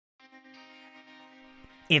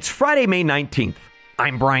It's Friday, May 19th.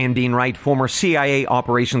 I'm Bryan Dean Wright, former CIA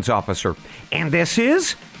operations officer, and this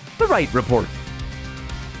is the Wright Report.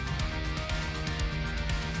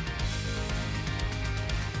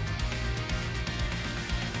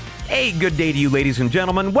 Hey, good day to you, ladies and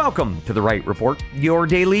gentlemen. Welcome to the Wright Report, your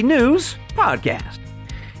daily news podcast.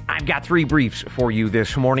 I've got three briefs for you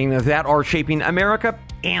this morning that are shaping America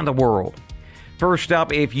and the world. First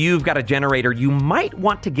up, if you've got a generator, you might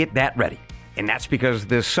want to get that ready. And that's because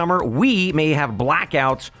this summer we may have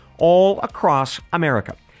blackouts all across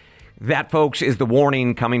America. That, folks, is the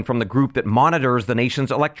warning coming from the group that monitors the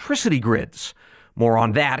nation's electricity grids. More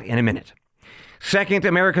on that in a minute. Second,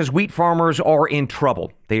 America's wheat farmers are in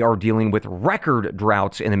trouble. They are dealing with record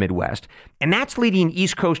droughts in the Midwest, and that's leading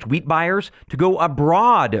East Coast wheat buyers to go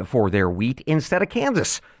abroad for their wheat instead of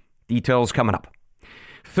Kansas. Details coming up.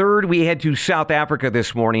 Third, we head to South Africa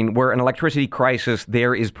this morning, where an electricity crisis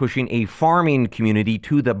there is pushing a farming community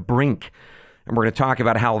to the brink. And we're going to talk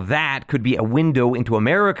about how that could be a window into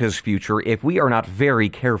America's future if we are not very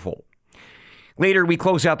careful. Later, we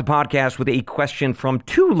close out the podcast with a question from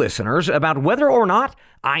two listeners about whether or not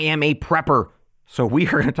I am a prepper. So we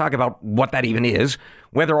are going to talk about what that even is,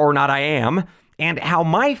 whether or not I am, and how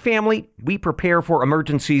my family, we prepare for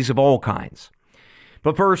emergencies of all kinds.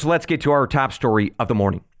 But first, let's get to our top story of the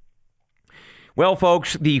morning. Well,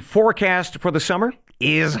 folks, the forecast for the summer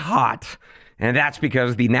is hot. And that's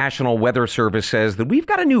because the National Weather Service says that we've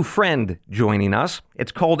got a new friend joining us.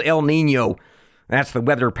 It's called El Nino. That's the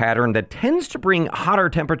weather pattern that tends to bring hotter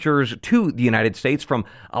temperatures to the United States from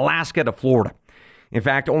Alaska to Florida. In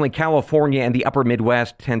fact, only California and the upper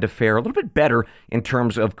Midwest tend to fare a little bit better in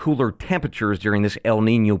terms of cooler temperatures during this El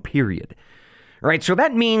Nino period. All right, so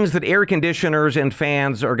that means that air conditioners and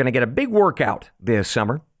fans are going to get a big workout this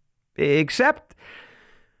summer. Except,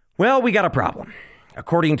 well, we got a problem.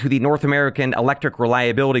 According to the North American Electric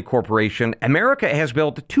Reliability Corporation, America has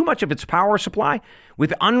built too much of its power supply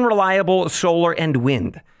with unreliable solar and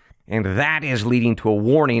wind. And that is leading to a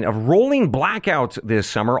warning of rolling blackouts this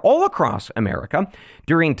summer all across America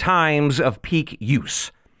during times of peak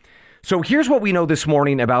use. So here's what we know this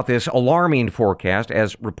morning about this alarming forecast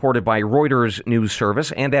as reported by Reuters news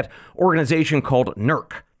service and that organization called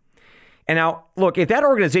NERC. And now, look, if that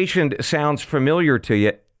organization sounds familiar to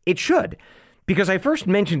you, it should, because I first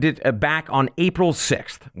mentioned it back on April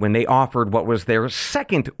 6th when they offered what was their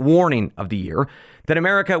second warning of the year that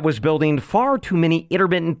America was building far too many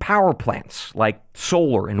intermittent power plants like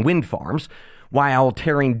solar and wind farms, while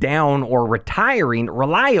tearing down or retiring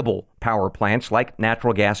reliable power plants like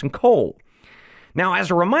natural gas and coal. Now, as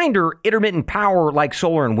a reminder, intermittent power like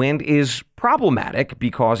solar and wind is problematic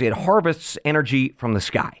because it harvests energy from the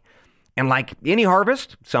sky. And like any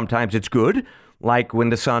harvest, sometimes it's good, like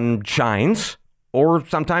when the sun shines, or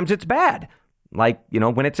sometimes it's bad, like,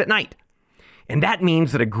 when it's at night. And that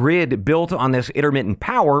means that a grid built on this intermittent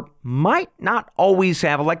power might not always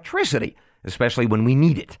have electricity, especially when we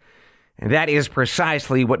need it. And that is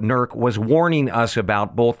precisely what NERC was warning us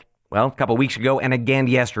about both, a couple weeks ago and again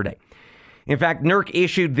yesterday. In fact, NERC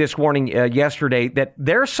issued this warning yesterday that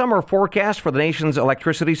their summer forecast for the nation's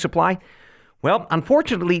electricity supply,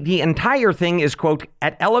 unfortunately, the entire thing is, quote,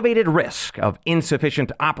 at elevated risk of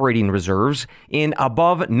insufficient operating reserves in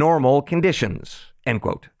above normal conditions, end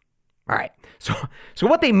quote. All right. So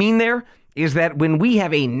what they mean there is that when we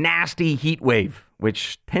have a nasty heat wave,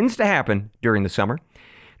 which tends to happen during the summer,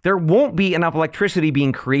 there won't be enough electricity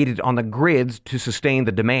being created on the grids to sustain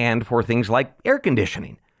the demand for things like air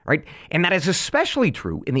conditioning, right? And that is especially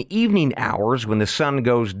true in the evening hours when the sun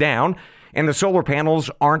goes down and the solar panels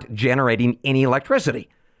aren't generating any electricity,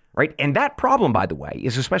 right? And that problem, by the way,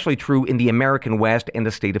 is especially true in the American West and the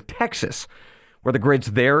state of Texas, where the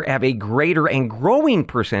grids there have a greater and growing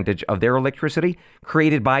percentage of their electricity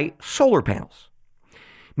created by solar panels.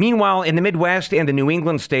 Meanwhile, in the Midwest and the New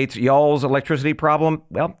England states, y'all's electricity problem,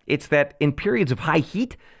 it's that in periods of high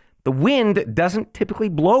heat, the wind doesn't typically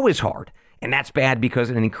blow as hard. And that's bad because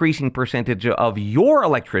an increasing percentage of your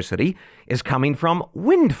electricity is coming from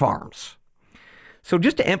wind farms. So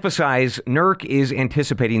just to emphasize, NERC is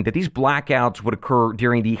anticipating that these blackouts would occur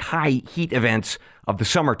during the high heat events of the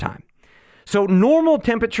summertime. So normal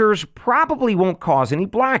temperatures probably won't cause any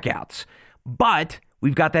blackouts, but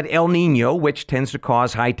we've got that El Nino, which tends to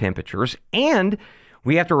cause high temperatures, and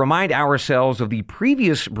we have to remind ourselves of the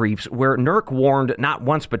previous briefs where NERC warned not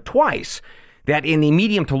once but twice that in the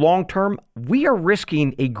medium to long term, we are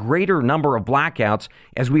risking a greater number of blackouts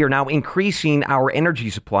as we are now increasing our energy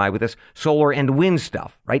supply with this solar and wind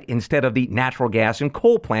stuff, right? Instead of the natural gas and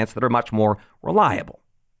coal plants that are much more reliable.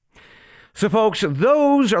 So folks,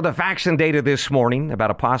 those are the facts and data this morning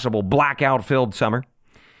about a possible blackout-filled summer.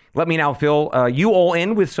 Let me now fill you all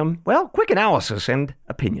in with some, quick analysis and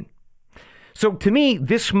opinion. So to me,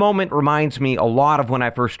 this moment reminds me a lot of when I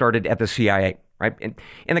first started at the CIA, right?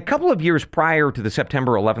 In a couple of years prior to the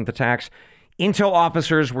September 11th attacks, intel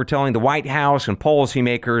officers were telling the White House and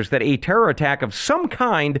policymakers that a terror attack of some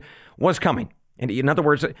kind was coming. And in other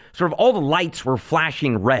words, sort of all the lights were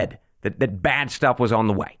flashing red, that bad stuff was on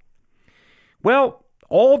the way. Well,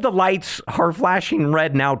 all the lights are flashing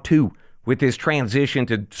red now too, with this transition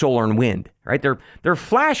to solar and wind, right? They're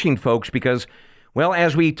flashing, folks, because, well,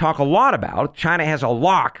 as we talk a lot about, China has a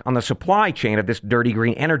lock on the supply chain of this dirty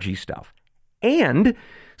green energy stuff. And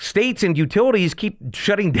states and utilities keep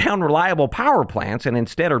shutting down reliable power plants and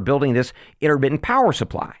instead are building this intermittent power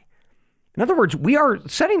supply. In other words, we are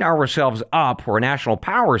setting ourselves up for a national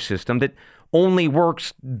power system that only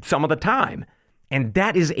works some of the time. And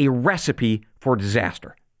that is a recipe for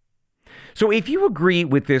disaster. So if you agree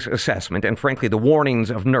with this assessment and frankly the warnings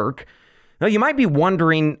of NERC, now you might be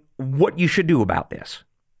wondering what you should do about this.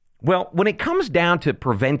 Well, when it comes down to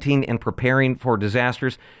preventing and preparing for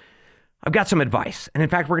disasters, I've got some advice. And in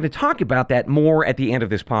fact, we're going to talk about that more at the end of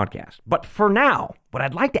this podcast. But for now, what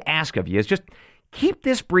I'd like to ask of you is just keep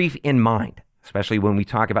this brief in mind, especially when we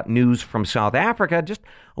talk about news from South Africa just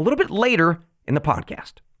a little bit later in the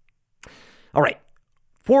podcast. All right.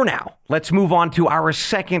 For now, let's move on to our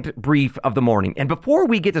second brief of the morning. And before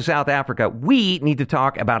we get to South Africa, we need to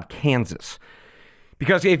talk about Kansas.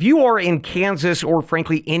 Because if you are in Kansas or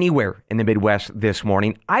frankly anywhere in the Midwest this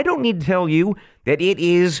morning, I don't need to tell you that it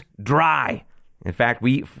is dry. In fact,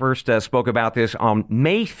 we first spoke about this on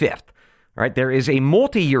May 5th. Right? There is a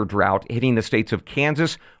multi-year drought hitting the states of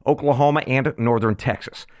Kansas, Oklahoma, and northern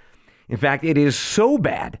Texas. In fact, it is so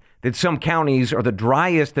bad that some counties are the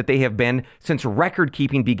driest that they have been since record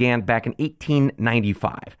keeping began back in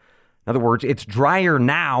 1895. In other words, it's drier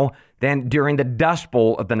now than during the Dust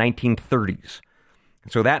Bowl of the 1930s.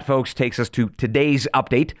 So that, folks, takes us to today's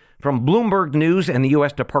update from Bloomberg News and the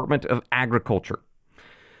U.S. Department of Agriculture.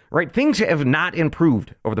 Right, things have not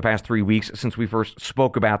improved over the past 3 weeks since we first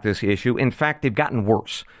spoke about this issue. In fact, they've gotten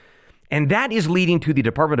worse. And that is leading to the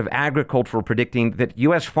Department of Agriculture predicting that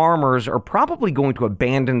U.S. farmers are probably going to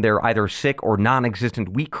abandon their either sick or non-existent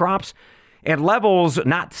wheat crops at levels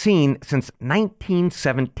not seen since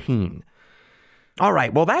 1917. All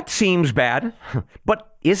right, well, that seems bad,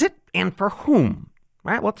 but is it? And for whom?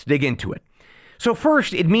 All right, let's dig into it. So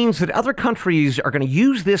first, it means that other countries are going to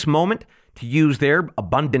use this moment to use their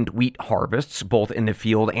abundant wheat harvests, both in the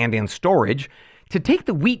field and in storage, to take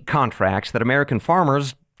the wheat contracts that American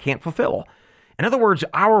farmers can't fulfill. In other words,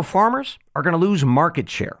 our farmers are going to lose market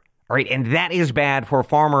share, all right? And that is bad for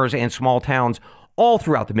farmers and small towns all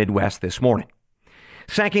throughout the Midwest this morning.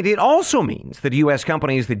 Second, it also means that U.S.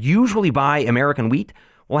 companies that usually buy American wheat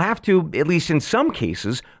will have to, at least in some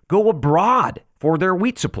cases, go abroad for their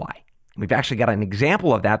wheat supply. We've actually got an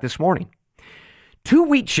example of that this morning. 2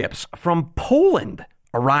 wheat ships from Poland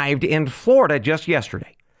arrived in Florida just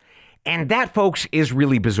yesterday. And that, folks, is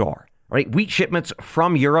really bizarre, right? Wheat shipments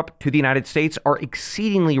from Europe to the United States are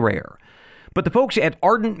exceedingly rare. But the folks at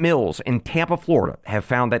Ardent Mills in Tampa, Florida, have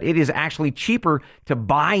found that it is actually cheaper to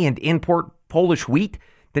buy and import Polish wheat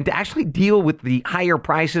than to actually deal with the higher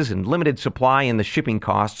prices and limited supply and the shipping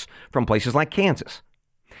costs from places like Kansas.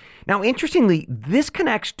 Now, interestingly, this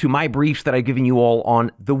connects to my briefs that I've given you all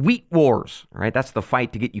on the wheat wars, right? That's the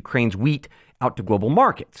fight to get Ukraine's wheat out to global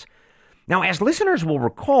markets. Now, as listeners will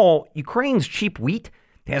recall, Ukraine's cheap wheat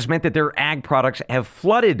has meant that their ag products have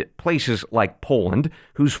flooded places like Poland,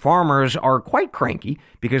 whose farmers are quite cranky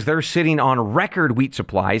because they're sitting on record wheat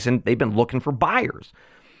supplies and they've been looking for buyers.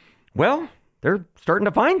 Well, they're starting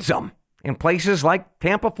to find some in places like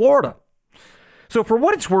Tampa, Florida. So for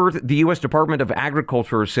what it's worth, the U.S. Department of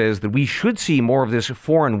Agriculture says that we should see more of this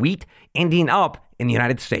foreign wheat ending up in the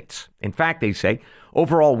United States. In fact, they say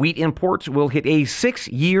overall wheat imports will hit a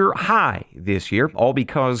 6-year high this year, all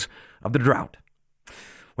because of the drought.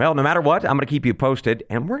 Well, no matter what, I'm going to keep you posted,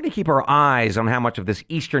 and we're going to keep our eyes on how much of this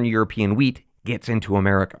Eastern European wheat gets into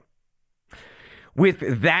America.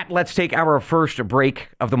 With that, let's take our first break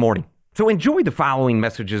of the morning. So enjoy the following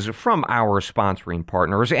messages from our sponsoring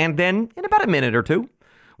partners, and then in about a minute or two,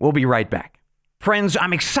 we'll be right back. Friends,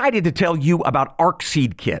 I'm excited to tell you about Ark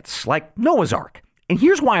seed kits, like Noah's Ark. And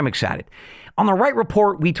here's why I'm excited. On the Wright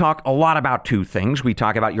Report, we talk a lot about 2 things. We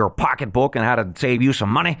talk about your pocketbook and how to save you some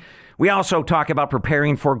money. We also talk about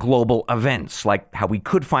preparing for global events, like how we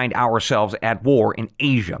could find ourselves at war in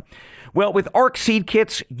Asia. Well, with Ark seed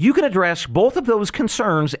kits, you can address both of those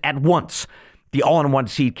concerns at once. The all-in-one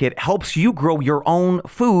seed kit helps you grow your own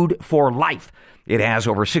food for life. It has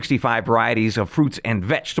over 65 varieties of fruits and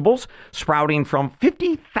vegetables, sprouting from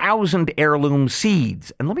 50,000 heirloom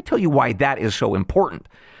seeds. And let me tell you why that is so important.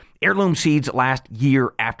 Heirloom seeds last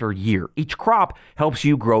year after year. Each crop helps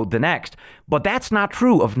you grow the next. But that's not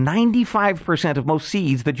true of 95% of most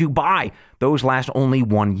seeds that you buy. Those last only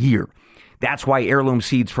 1 year. That's why heirloom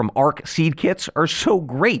seeds from ARC seed kits are so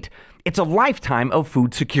great. It's a lifetime of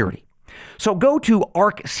food security. So go to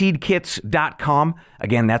arcseedkits.com.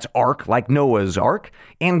 Again, that's ARC, like Noah's Ark,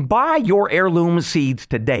 and buy your heirloom seeds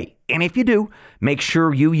today. And if you do, make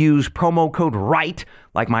sure you use promo code WRIGHT,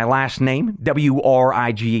 like my last name,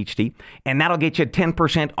 WRIGHT, and that'll get you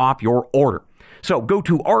 10% off your order. So go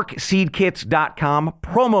to arcseedkits.com,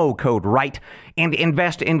 promo code WRIGHT, and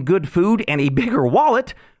invest in good food and a bigger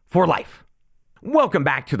wallet for life. Welcome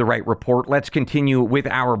back to the Wright Report. Let's continue with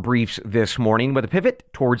our briefs this morning with a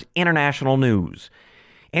pivot towards international news.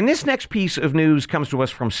 And this next piece of news comes to us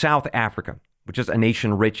from South Africa, which is a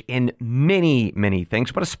nation rich in many, many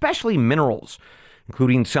things, but especially minerals,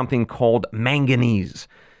 including something called manganese.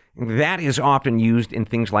 That is often used in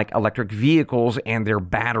things like electric vehicles and their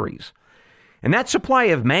batteries. And that supply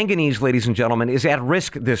of manganese, ladies and gentlemen, is at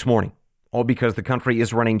risk this morning, all because the country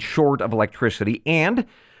is running short of electricity and,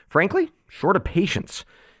 frankly, short of patience.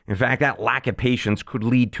 In fact, that lack of patience could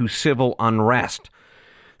lead to civil unrest.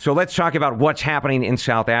 So let's talk about what's happening in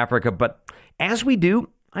South Africa. But as we do,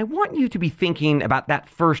 I want you to be thinking about that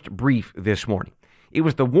first brief this morning. It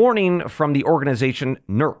was the warning from the organization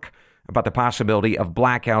NERC about the possibility of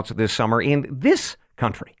blackouts this summer in this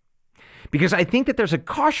country. Because I think that there's a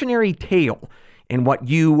cautionary tale in what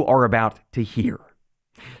you are about to hear.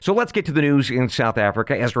 So let's get to the news in South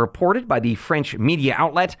Africa as reported by the French media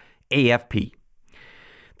outlet AFP.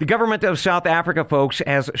 The government of South Africa, folks,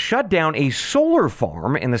 has shut down a solar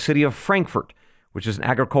farm in the city of Frankfurt, which is an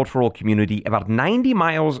agricultural community about 90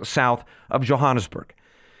 miles south of Johannesburg.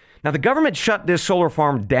 Now, the government shut this solar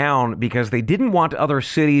farm down because they didn't want other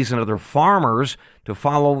cities and other farmers to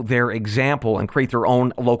follow their example and create their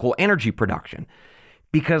own local energy production,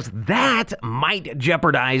 because that might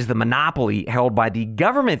jeopardize the monopoly held by the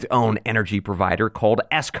government-owned energy provider called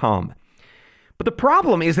Eskom. But the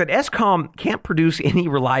problem is that Eskom can't produce any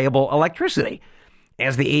reliable electricity.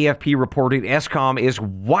 As the AFP reported, Eskom is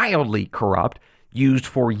wildly corrupt, used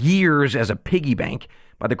for years as a piggy bank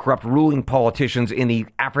by the corrupt ruling politicians in the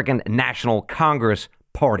African National Congress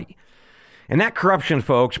Party. And that corruption,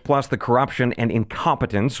 folks, plus the corruption and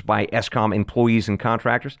incompetence by Eskom employees and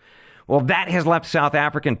contractors, well, that has left South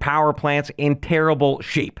African power plants in terrible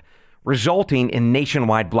shape, resulting in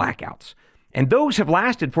nationwide blackouts. And those have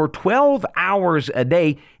lasted for 12 hours a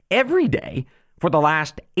day, every day, for the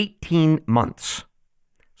last 18 months.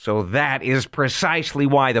 So that is precisely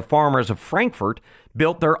why the farmers of Frankfurt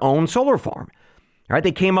built their own solar farm. All right,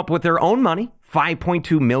 they came up with their own money,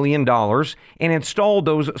 $5.2 million, and installed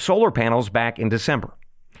those solar panels back in December.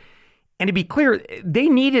 And to be clear, they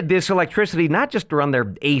needed this electricity not just to run their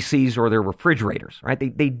ACs or their refrigerators, right?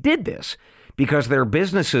 They did this because their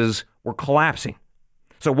businesses were collapsing.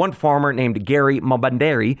 So one farmer named Gary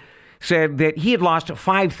Mabanderi said that he had lost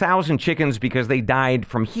 5,000 chickens because they died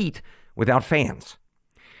from heat without fans.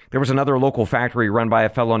 There was another local factory run by a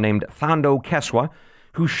fellow named Thando Keswa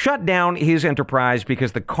who shut down his enterprise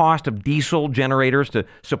because the cost of diesel generators to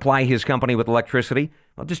supply his company with electricity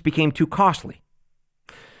just became too costly.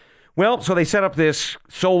 Well, so they set up this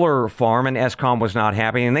solar farm and Eskom was not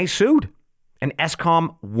happy and they sued. And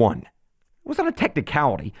Eskom won. It wasn't a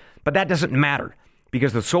technicality, but that doesn't matter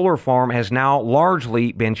because the solar farm has now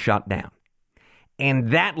largely been shut down.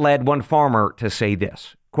 And that led one farmer to say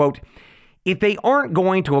this, quote, "If they aren't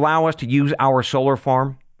going to allow us to use our solar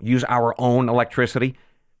farm, use our own electricity,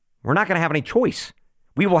 we're not going to have any choice.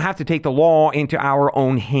 We will have to take the law into our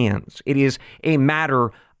own hands. It is a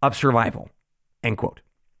matter of survival," end quote.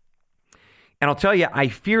 And I'll tell you, I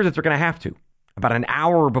fear that they're going to have to. About an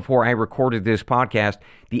hour before I recorded this podcast,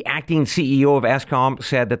 the acting CEO of Eskom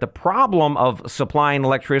said that the problem of supplying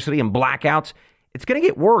electricity and blackouts, it's going to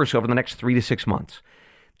get worse over the next 3 to 6 months.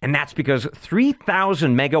 And that's because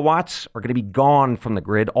 3,000 megawatts are going to be gone from the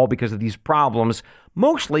grid, all because of these problems,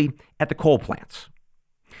 mostly at the coal plants.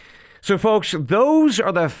 So, folks, those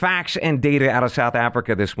are the facts and data out of South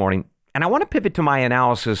Africa this morning. And I want to pivot to my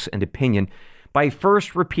analysis and opinion by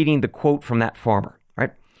first repeating the quote from that farmer,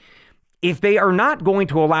 right? If they are not going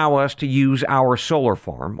to allow us to use our solar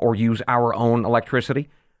farm or use our own electricity,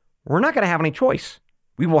 we're not going to have any choice.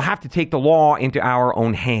 We will have to take the law into our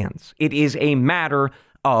own hands. It is a matter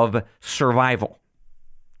of survival.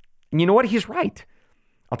 And you know what? He's right.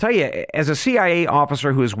 I'll tell you, as a CIA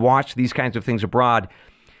officer who has watched these kinds of things abroad,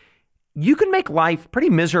 you can make life pretty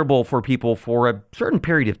miserable for people for a certain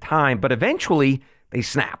period of time, but eventually they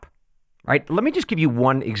snap, right? Let me just give you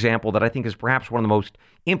one example that I think is perhaps one of the most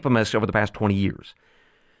infamous over the past 20 years.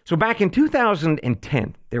 So back in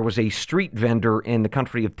 2010, there was a street vendor in the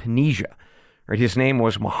country of Tunisia, right? His name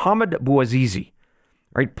was Mohamed Bouazizi,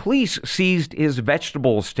 right? Police seized his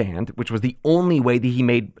vegetable stand, which was the only way that he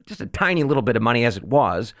made just a tiny little bit of money as it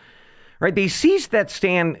was, right? They seized that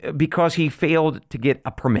stand because he failed to get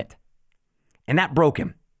a permit. And that broke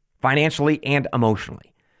him financially and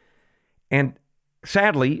emotionally. And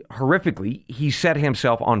sadly, horrifically, he set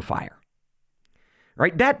himself on fire.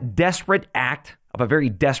 Right? That desperate act of a very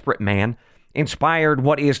desperate man inspired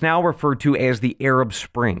what is now referred to as the Arab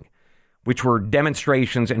Spring, which were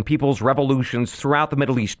demonstrations and people's revolutions throughout the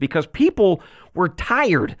Middle East because people were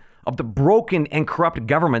tired of the broken and corrupt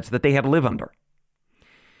governments that they had to live under.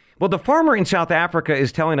 Well, the farmer in South Africa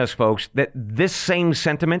is telling us, folks, that this same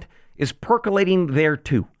sentiment is percolating there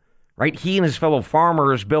too, right? He and his fellow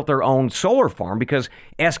farmers built their own solar farm because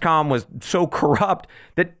Eskom was so corrupt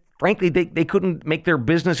that, frankly, they couldn't make their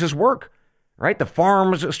businesses work, right? The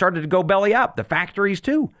farms started to go belly up, the factories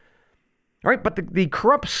too, right? But the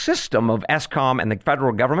corrupt system of Eskom and the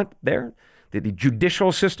federal government there, the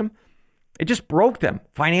judicial system, it just broke them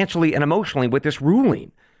financially and emotionally with this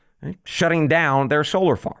ruling, right? Shutting down their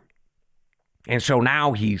solar farm. And so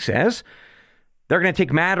now, he says, they're going to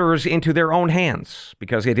take matters into their own hands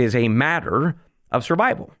because it is a matter of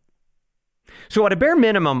survival. So at a bare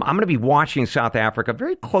minimum, I'm going to be watching South Africa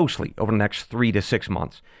very closely over the next 3 to 6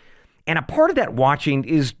 months. And a part of that watching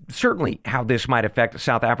is certainly how this might affect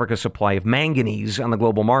South Africa's supply of manganese on the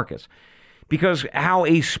global markets. Because how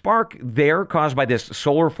a spark there caused by this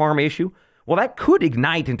solar farm issue, well, that could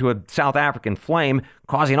ignite into a South African flame,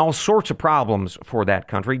 causing all sorts of problems for that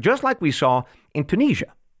country, just like we saw in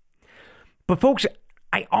Tunisia. But folks,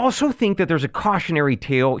 I also think that there's a cautionary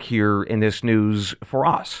tale here in this news for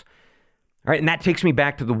us. All right, and that takes me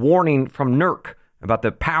back to the warning from NERC about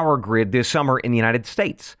the power grid this summer in the United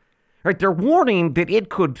States. All right, they're warning that it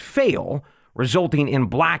could fail, resulting in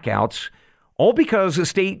blackouts, all because the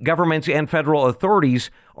state governments and federal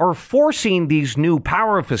authorities are forcing these new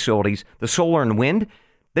power facilities, the solar and wind,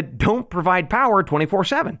 that don't provide power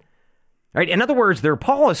 24/7. Right? In other words, their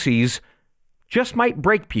policies just might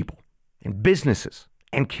break people and businesses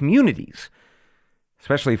and communities,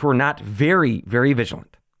 especially if we're not very, very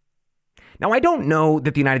vigilant. Now, I don't know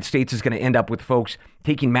that the United States is going to end up with folks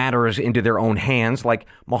taking matters into their own hands like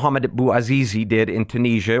Mohamed Bouazizi did in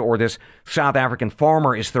Tunisia or this South African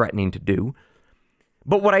farmer is threatening to do.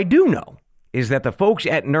 But what I do know is that the folks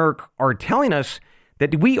at NERC are telling us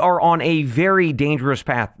that we are on a very dangerous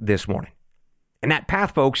path this morning. And that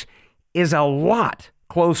path, folks, is a lot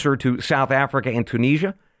closer to South Africa and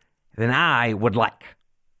Tunisia than I would like.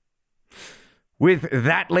 With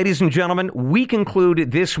that, ladies and gentlemen, we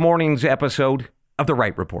conclude this morning's episode of the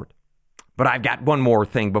Wright Report. But I've got one more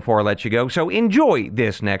thing before I let you go, so enjoy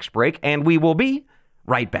this next break, and we will be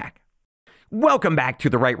right back. Welcome back to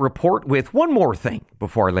the Wright Report with one more thing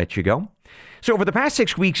before I let you go. So over the past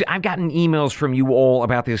 6 weeks, I've gotten emails from you all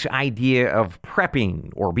about this idea of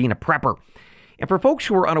prepping or being a prepper. And for folks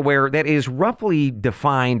who are unaware, that is roughly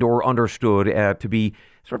defined or understood to be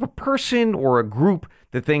sort of a person or a group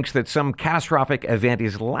that thinks that some catastrophic event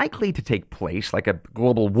is likely to take place, like a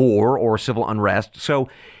global war or civil unrest. So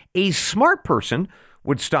a smart person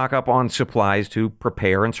would stock up on supplies to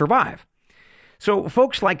prepare and survive. So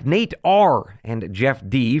folks like Nate R. and Jeff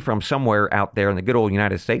D. from somewhere out there in the good old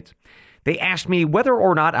United States, they asked me whether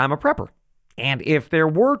or not I'm a prepper. And if there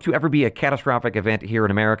were to ever be a catastrophic event here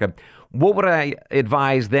in America, what would I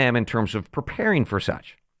advise them in terms of preparing for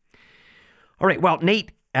such? All right, well,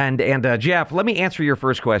 Nate and Jeff, let me answer your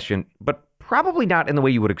first question, but probably not in the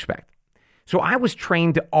way you would expect. So I was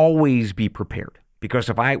trained to always be prepared, because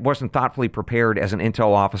if I wasn't thoughtfully prepared as an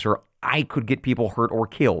intel officer, I could get people hurt or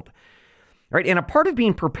killed. Right? And a part of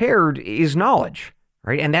being prepared is knowledge,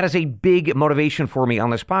 right? And that is a big motivation for me on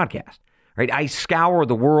this podcast. Right? I scour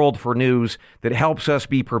the world for news that helps us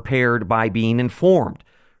be prepared by being informed,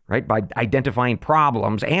 right? By identifying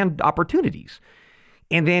problems and opportunities.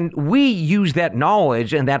 And then we use that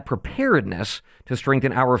knowledge and that preparedness to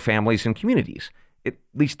strengthen our families and communities. At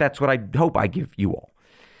least that's what I hope I give you all.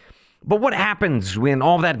 But what happens when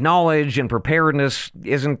all that knowledge and preparedness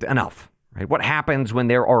isn't enough? Right? What happens when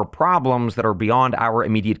there are problems that are beyond our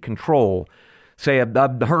immediate control? Say a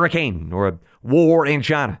hurricane or a war in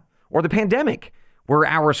China or the pandemic, where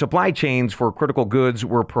our supply chains for critical goods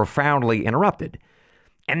were profoundly interrupted.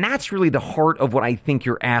 And that's really the heart of what I think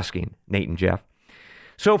you're asking, Nate and Jeff.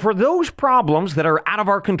 So for those problems that are out of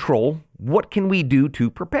our control, what can we do to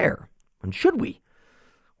prepare? And should we?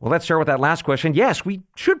 Well, let's start with that last question. Yes, we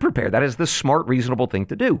should prepare. That is the smart, reasonable thing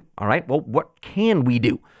to do. All right. Well, what can we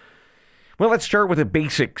do? Well, let's start with the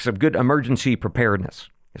basics of good emergency preparedness.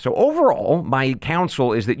 So overall, my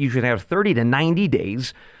counsel is that you should have 30 to 90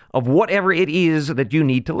 days of whatever it is that you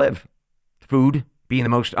need to live. Food being the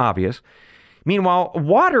most obvious. Meanwhile,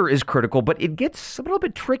 water is critical, but it gets a little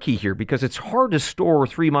bit tricky here because it's hard to store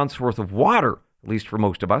 3 months worth of water, at least for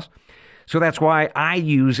most of us. So that's why I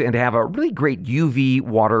use and have a really great UV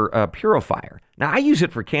water purifier. Now, I use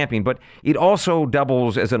it for camping, but it also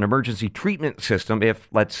doubles as an emergency treatment system if,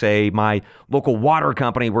 let's say, my local water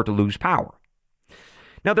company were to lose power.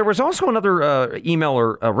 Now, there was also another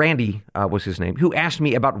emailer, Randy was his name, who asked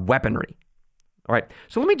me about weaponry. All right,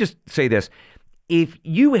 so let me just say this. If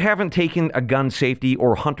you haven't taken a gun safety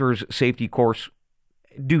or hunter's safety course,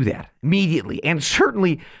 do that immediately, and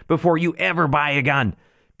certainly before you ever buy a gun.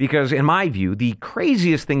 Because in my view, the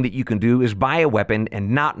craziest thing that you can do is buy a weapon and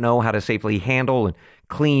not know how to safely handle and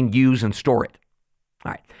clean, use, and store it.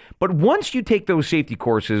 All right, but once you take those safety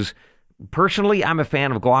courses, personally, I'm a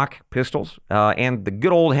fan of Glock pistols and the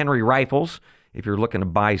good old Henry rifles, if you're looking to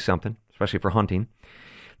buy something, especially for hunting.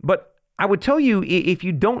 But I would tell you, if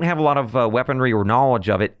you don't have a lot of weaponry or knowledge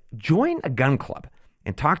of it, join a gun club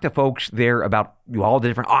and talk to folks there about all the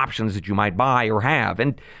different options that you might buy or have,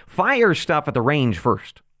 and fire stuff at the range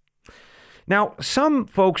first. Now, some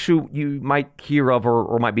folks who you might hear of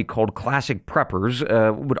or might be called classic preppers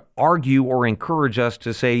would argue or encourage us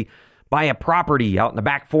to, say, buy a property out in the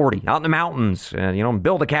back 40, out in the mountains, and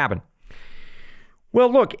build a cabin.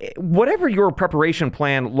 Well, look, whatever your preparation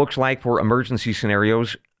plan looks like for emergency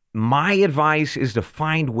scenarios, my advice is to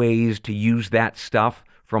find ways to use that stuff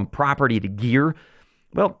from property to gear,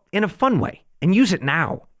 well, in a fun way, and use it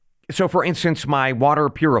now. So, for instance, my water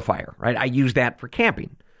purifier, right? I use that for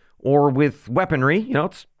camping. Or with weaponry,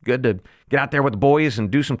 it's good to get out there with the boys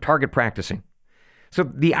and do some target practicing. So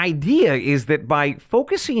the idea is that by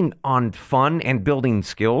focusing on fun and building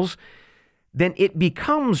skills, then it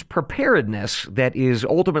becomes preparedness that is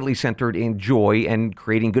ultimately centered in joy and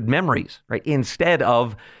creating good memories, right? Instead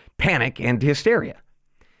of panic and hysteria.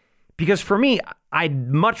 Because for me,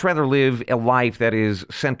 I'd much rather live a life that is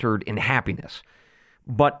centered in happiness.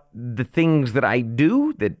 But the things that I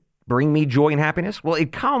do that bring me joy and happiness, well, they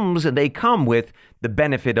come with the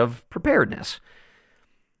benefit of preparedness.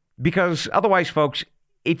 Because otherwise, folks,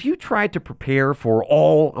 if you try to prepare for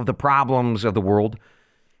all of the problems of the world,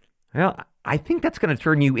 well, I think that's going to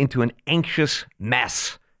turn you into an anxious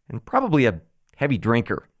mess and probably a heavy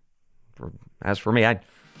drinker. As for me,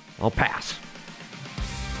 I'll pass.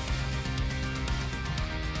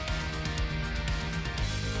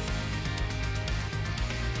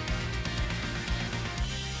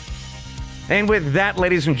 And with that,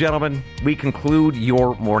 ladies and gentlemen, we conclude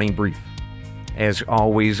your morning brief. As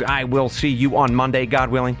always, I will see you on Monday, God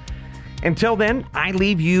willing. Until then, I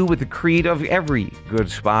leave you with the creed of every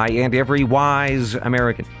good spy and every wise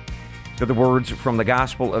American. To the words from the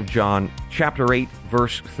Gospel of John, chapter 8,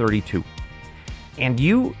 verse 32. And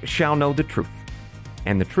you shall know the truth,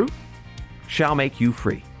 and the truth shall make you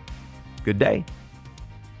free. Good day.